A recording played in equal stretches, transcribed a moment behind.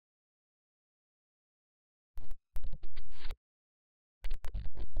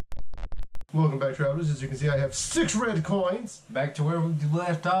Welcome back, travelers. As you can see, I have 6 red coins. Back to where we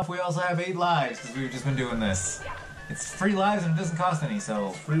left off, we also have 8 lives, because we've just been doing this. It's free lives and it doesn't cost any, so...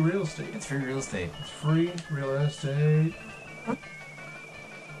 It's free real estate. It's free real estate. It's free real estate. Okay.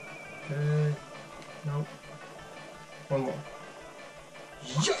 Nope. One more.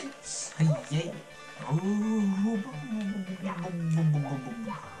 Yikes! Yay! Ooh.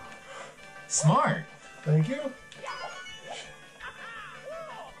 Smart! Thank you.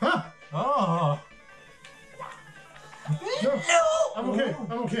 Huh! Oh! No! I'm okay.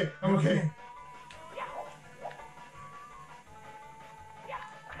 I'm okay. I'm okay.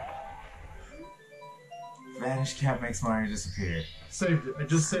 Vanish cap makes Mario disappear. Saved it. I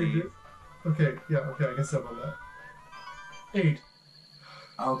just saved it. Okay. Yeah. Okay. I can step on that. 8.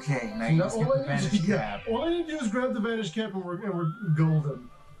 Okay. Now you just get the vanish cap. All I need to do is grab the vanish cap and we're golden.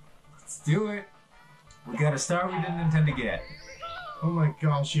 Let's do it. We got a star we didn't intend to get. Oh my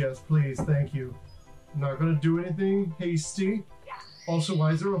gosh, yes, please, thank you. I'm not gonna do anything hasty. Also,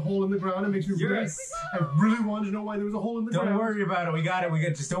 why is there a hole in the ground? It makes me really... I really wanted to know why there was a hole in the ground. Don't worry about it, we got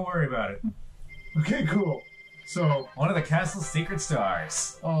it, just don't worry about it. Okay, cool. So... one of the castle's secret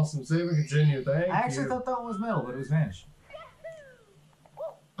stars. Awesome, save and continue, thank you. I actually thought that one was metal, but it was vanish.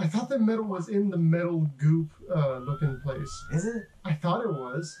 I thought the metal was in the metal goop looking place. Is it? I thought it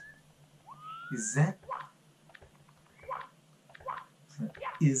was. Is that...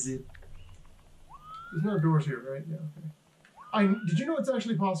 Is it? There's no doors here, right? Yeah, okay. Did you know it's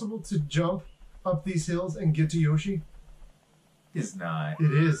actually possible to jump up these hills and get to Yoshi? It's not.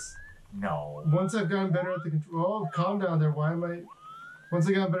 It is. No. Once I've gotten better at the control... Oh, calm down there. Why am I... Once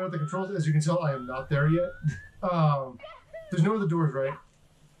I got better at the controls, as you can tell, I am not there yet. There's no other doors, right?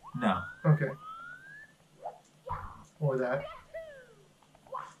 No. Okay. Or that.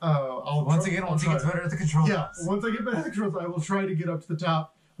 Once he gets better at the controls. Yeah, once I get better at the controls, I will try to get up to the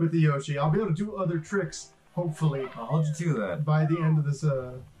top with the Yoshi. I'll be able to do other tricks, hopefully. I'll hold you to that. By the end of this,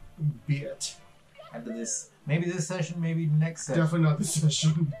 bit. End of this, maybe this session, maybe next session. Definitely not this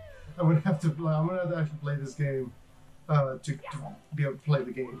session. I'm gonna have to actually play this game, to be able to play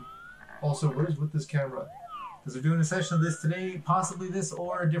the game. Also, where's with this camera? Because we're doing a session of this today, possibly this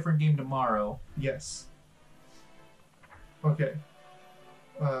or a different game tomorrow. Yes. Okay.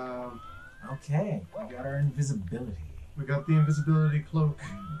 Okay, we got our invisibility. We got the invisibility cloak.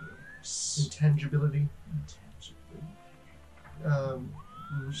 Yes. Intangibility.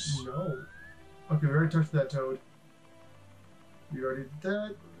 Intangibility. No. Okay, we already touched that toad. We already did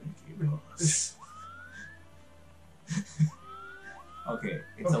that. Okay,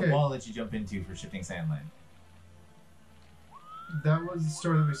 it's a wall that you jump into for shifting sandland. That was the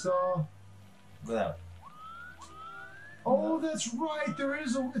story that we saw. Without. Oh, that's right. There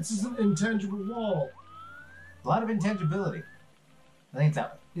is it's an intangible wall. A lot of intangibility. I think it's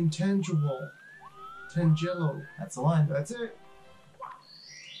that way. Intangible. Tangello. That's the one. That's it.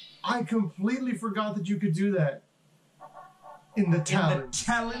 I completely forgot that you could do that. In the talons. In the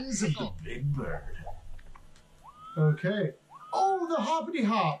talons of the big bird. Okay. Oh, the hoppity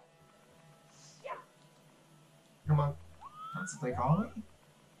hop. Come on. That's what they call me?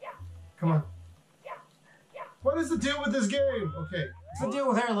 Come on. What is the deal with this game? Okay. What's the deal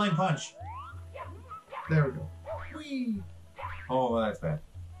with hairline punch? There we go. Whee! Oh, well, that's bad.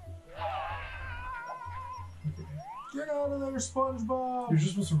 Okay. Get out of there, SpongeBob! You're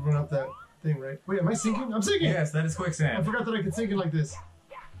just supposed to run up that thing, right? Wait, am I sinking? I'm sinking! Yes, that is quicksand. I forgot that I could sink it like this.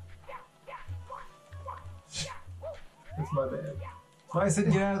 That's my bad. So I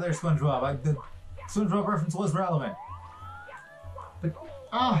said get out of there, SpongeBob. The SpongeBob reference was relevant. But,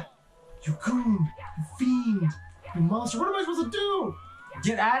 you goon! You fiend! You monster! What am I supposed to do?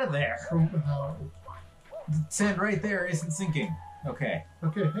 Get out of there! How? The sand right there isn't sinking. Okay.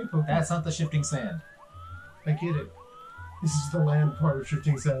 Okay, hey, Pokemon. That's not the shifting sand. I get it. This is the land part of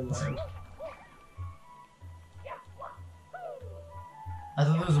Shifting Sand Land. I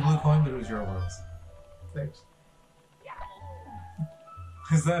thought there was a blue coin, but it was your overalls. Thanks.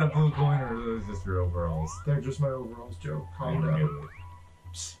 Is that a blue coin or are those just your overalls? They're just my overalls, Joe. Calm down.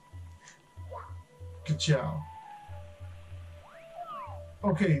 Ka-chow.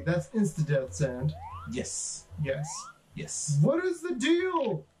 Okay, that's insta-death sand. Yes. Yes. Yes. What is the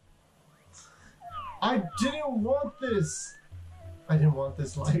deal? I didn't want this. I didn't want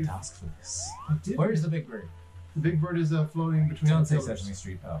this life. Didn't ask for this. I did. Where's the big bird? The big bird is floating between Don't the say pillars. Sesame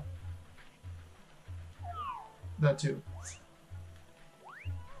Street, pal. That too.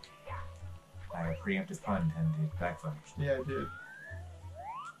 I preemptive pun intended backfire. Yeah, I did.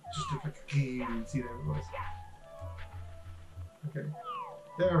 Just look like a key. See, there it was. Okay.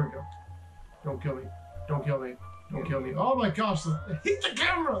 There we go. Don't kill me. Don't kill me. Don't kill me. Oh my gosh! Hit the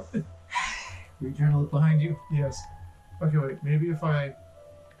camera! Are you trying to look behind you? Yes. Okay, wait. Maybe if I...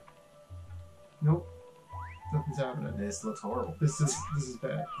 Nope. Nothing's happening. This looks horrible. This is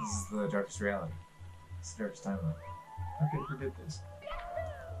bad. This is the darkest reality. It's the darkest timeline. Okay, forget this.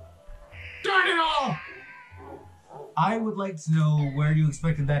 Darn it all! I would like to know where you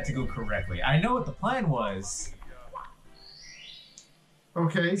expected that to go correctly. I know what the plan was.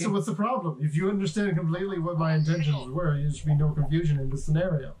 Okay, so what's the problem? If you understand completely what my intentions were, there should be no confusion in this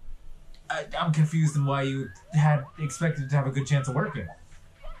scenario. I'm confused in why you had expected to have a good chance of working.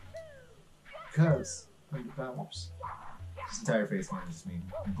 Because I'm the powers. This entire face man just me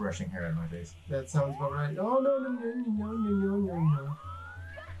brushing hair out of my face. That sounds about right. Oh, no, no, no, no, no, no, no, no.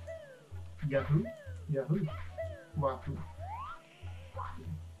 Yahoo? Yahoo. Wahoo.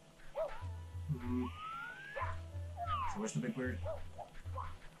 Mm. So where's the big bird?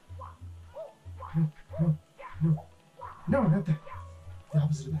 No, no, no. No, not that. The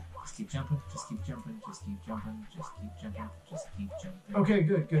opposite of that. Just keep jumping, just keep jumping, just keep jumping, just keep jumping, just keep jumping. Okay,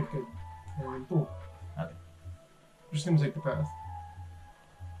 good, good, good. And boom. Okay. I'm just gonna take the path.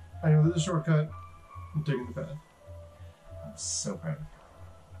 I know there's a shortcut. I'm taking the path. I'm so proud of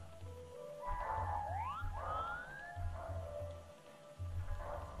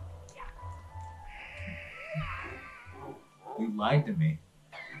you. You lied to me.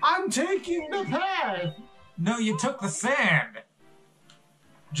 I'm taking the path! No, you took the sand!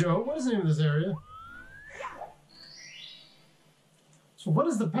 Joe, what is the name of this area? So what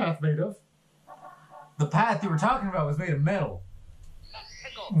is the path made of? The path you were talking about was made of metal.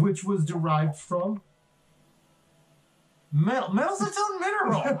 Which was derived from? Metal. Metal's its own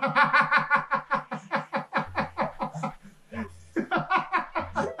mineral!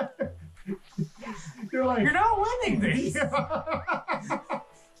 You're like... You're not winning this!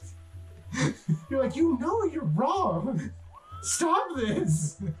 You're like, you know you're wrong! Stop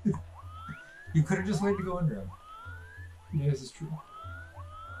this! You could have just waited to go under him. Yes, it's true.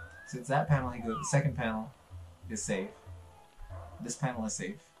 Since that panel, he goes. The second panel is safe. This panel is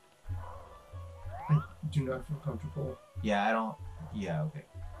safe. I do not feel comfortable. Yeah, I don't. Yeah, okay.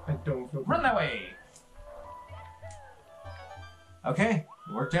 I don't feel comfortable. Run that way! Okay,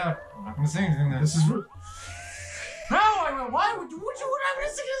 it worked out. I'm not gonna say anything then. This is what... No! Why would you have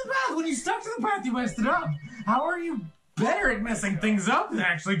missing to the path? When you stuck to the path, you messed it up. How are you better at messing things up than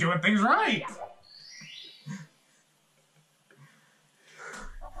actually doing things right?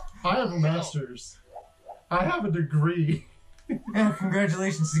 I have a master's. I have a degree. Yeah,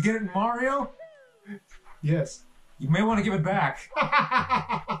 congratulations. Did you get it in Mario? Yes. You may want to give it back.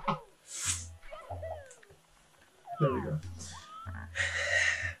 There we go.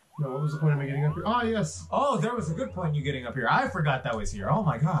 No, what was the point of me getting up here? Ah, yes. Oh, there was a good point in you getting up here. I forgot that was here. Oh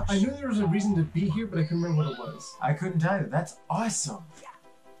my gosh. I knew there was a reason to be here, but I couldn't remember what it was. I couldn't either. That's awesome.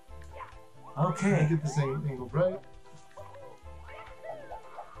 I Okay. get the same angle right.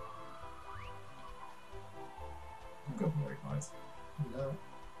 I'm going for the right noise. No.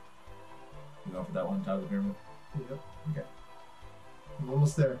 You going for that one top of the pyramid? Yep. Okay. I'm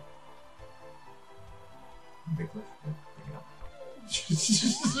almost there. Big cliff. Good. Pick it up.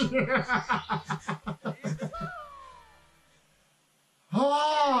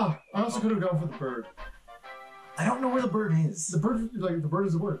 Ah! I also could have gone for the bird. I don't know where the bird is. The bird, like, the bird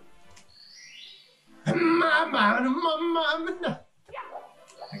is a word. I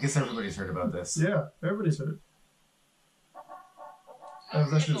guess everybody's heard about this. Yeah, everybody's heard it. That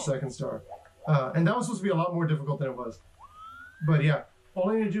was actually the second star. And that was supposed to be a lot more difficult than it was. But yeah, all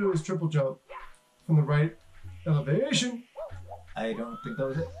I need to do is triple jump from the right elevation. I don't think that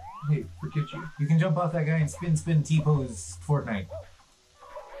was it. Hey, forget you. You can jump off that guy and spin, T-pose Fortnite.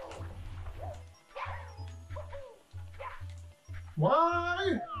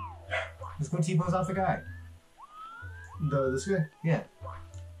 Why? Let's go T-pose off the guy. This guy? Yeah.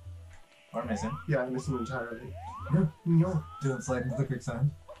 Or miss him. Yeah, I missed him entirely. No. Don't slide into the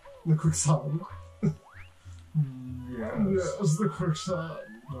quicksand. The quicksand. Yes. Yes, the quicksand.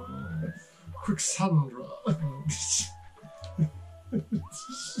 Quicksandra.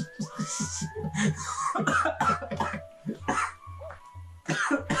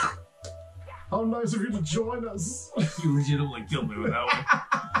 How nice of you to join us. You legitimately killed me with that one.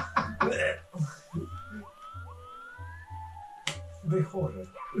 The horror.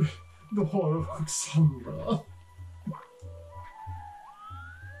 The horror of Quicksandra.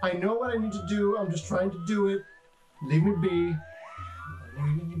 I know what I need to do. I'm just trying to do it. Leave me be.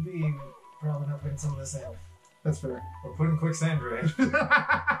 Leaving you be, probably not putting some of this out. That's fair. We're putting QUICKSANDRA in.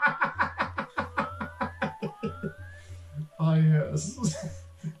 Ah, yes.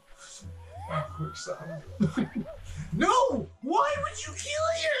 Quicksandra. No! Why would you kill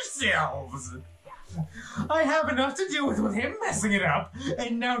yourselves? I have enough to do with him messing it up,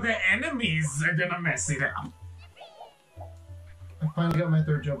 and now the enemies are gonna mess it up. I finally got my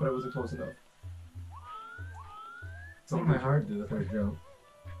third jump, but I wasn't close enough. It's not my hard to do the third jump.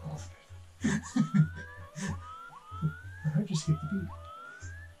 I just hit the beat.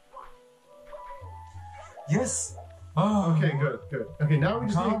 Yes. Oh. Okay, good, good. Okay, now we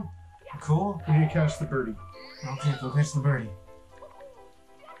just need... Cool. We need to catch the birdie. Okay, go catch the birdie.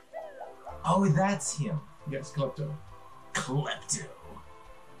 Oh, that's him. Yes, Klepto. Klepto.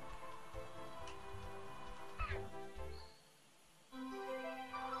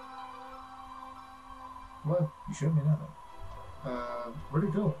 What? You showed me nothing. Where'd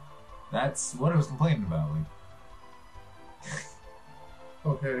it go? That's what I was complaining about. Like,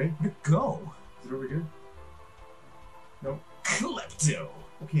 okay. where'd it go? Is it over here? Nope. Klepto.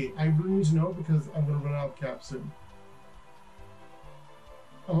 Okay, I really need to know because I'm gonna run out of cap soon.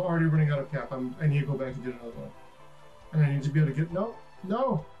 I'm already running out of cap. I need to go back and get another one. And I need to be able to get... No!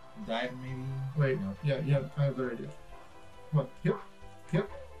 No! Dive maybe? Wait. No. Yeah, I have the idea. Come on. Hip. Hip.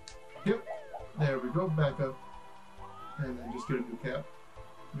 Hip. There we go. Back up. And then just get a new cap.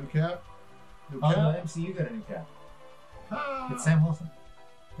 New cap. New cap. Oh, the MCU got a new cap. Ah! It's Sam Wilson.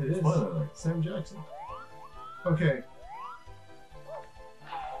 It is. Spoiler alert. Sam Jackson. Okay.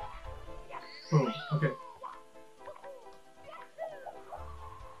 Boom. Okay.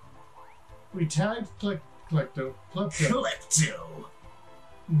 We tagged Klepto. Klepto.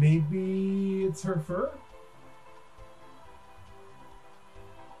 Maybe it's her fur?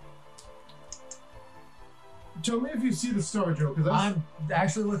 Tell me if you see the star, Joe, because I'm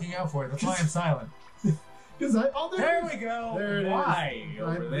actually looking out for it. That's why I'm silent. Because there we go. There it is. Why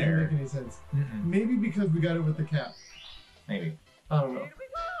over That there? doesn't make any sense. Mm-mm. Maybe because we got it with the cap. Maybe. I don't know.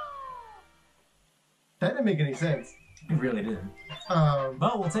 That didn't make any sense. It really didn't.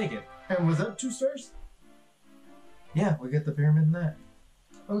 But we'll take it. And was that 2 stars? Yeah, we get the pyramid in that.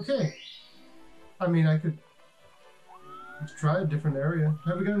 Okay. I mean, I could try a different area.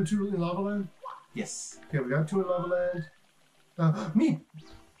 Have we gotten 2 in Lava Land? Yes. Okay, we got 2 in Lava Land. Me!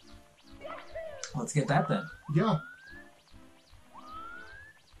 Let's get that then. Yeah.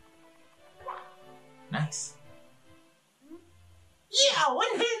 Nice. Yeah,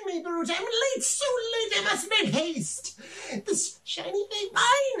 unhand me, Brute. I'm late, so late, I must make haste. This shiny thing,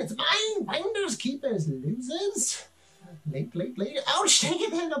 mine, it's mine. Finders, keepers, losers. Late. Ouch, take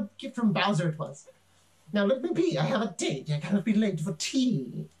it then, a gift from Bowser it was. Now let me be, I have a date. I cannot be late for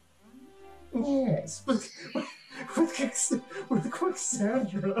tea. Yes, with QUICKSANDRA.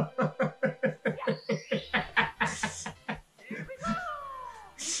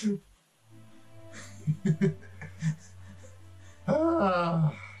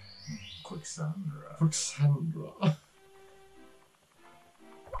 QUICKSANDRA.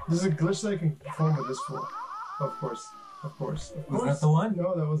 There's a glitch that I can perform with this for. Of course. Was that the one?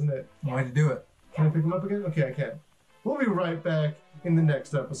 No, that wasn't it. Why'd you do it? Can I pick him up again? Okay, I can. We'll be right back in the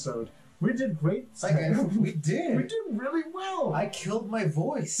next episode. We did great. We did. We did really well. I killed my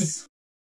voice.